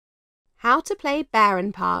How to play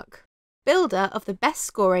Barenpark. Builder of the best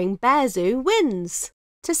scoring bear zoo wins.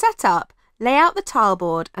 To set up, lay out the tile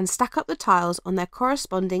board and stack up the tiles on their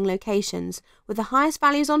corresponding locations with the highest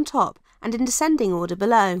values on top and in descending order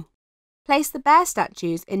below. Place the bear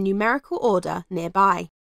statues in numerical order nearby.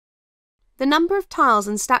 The number of tiles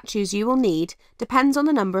and statues you will need depends on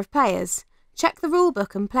the number of players. Check the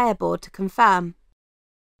rulebook and player board to confirm.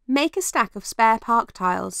 Make a stack of spare park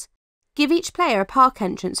tiles. Give each player a park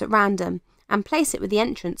entrance at random and place it with the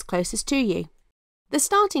entrance closest to you. The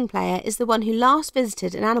starting player is the one who last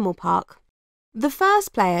visited an animal park. The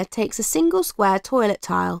first player takes a single square toilet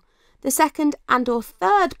tile, the second and or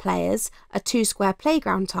third players a 2 square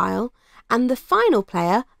playground tile, and the final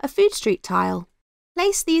player a food street tile.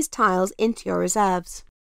 Place these tiles into your reserves.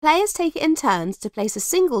 Players take it in turns to place a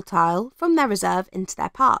single tile from their reserve into their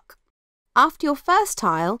park. After your first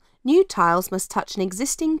tile, new tiles must touch an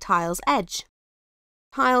existing tile's edge.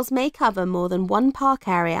 Tiles may cover more than one park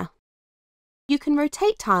area. You can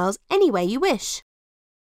rotate tiles any way you wish.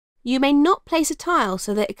 You may not place a tile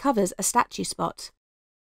so that it covers a statue spot.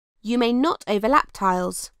 You may not overlap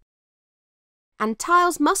tiles. And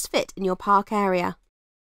tiles must fit in your park area.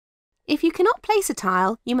 If you cannot place a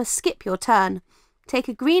tile, you must skip your turn. Take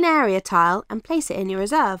a green area tile and place it in your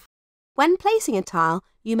reserve. When placing a tile,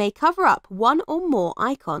 you may cover up one or more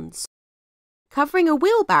icons. Covering a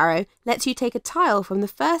wheelbarrow lets you take a tile from the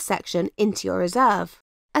first section into your reserve.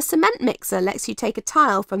 A cement mixer lets you take a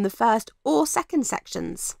tile from the first or second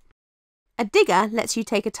sections. A digger lets you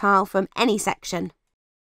take a tile from any section.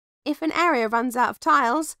 If an area runs out of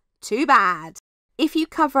tiles, too bad. If you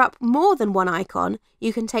cover up more than one icon,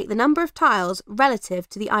 you can take the number of tiles relative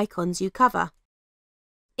to the icons you cover.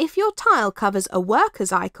 If your tile covers a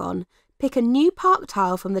worker's icon, pick a new park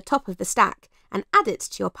tile from the top of the stack and add it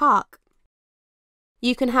to your park.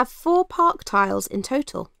 You can have 4 park tiles in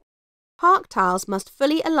total. Park tiles must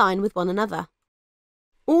fully align with one another.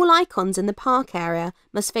 All icons in the park area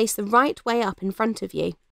must face the right way up in front of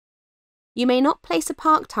you. You may not place a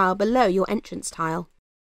park tile below your entrance tile.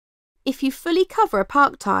 If you fully cover a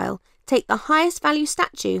park tile, take the highest value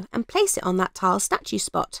statue and place it on that tile's statue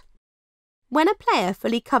spot. When a player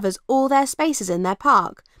fully covers all their spaces in their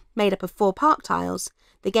park, made up of 4 park tiles,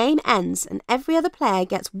 the game ends and every other player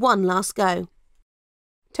gets one last go.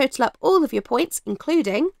 Total up all of your points,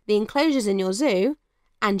 including the enclosures in your zoo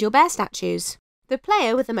and your bear statues. The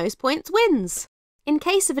player with the most points wins. In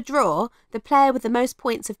case of a draw, the player with the most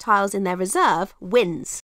points of tiles in their reserve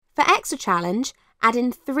wins. For extra challenge, add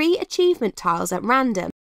in 3 achievement tiles at random.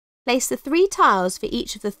 Place the 3 tiles for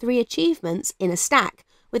each of the 3 achievements in a stack,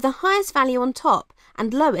 with the highest value on top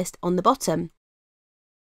and lowest on the bottom.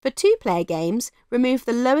 For 2-player games, remove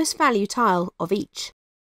the lowest value tile of each.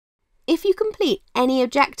 If you complete any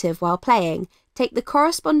objective while playing, take the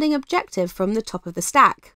corresponding objective from the top of the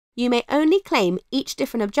stack. You may only claim each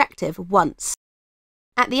different objective once.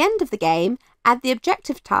 At the end of the game, add the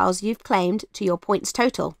objective tiles you've claimed to your points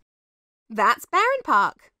total. That's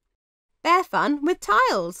Barenpark. Bear fun with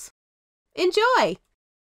tiles. Enjoy!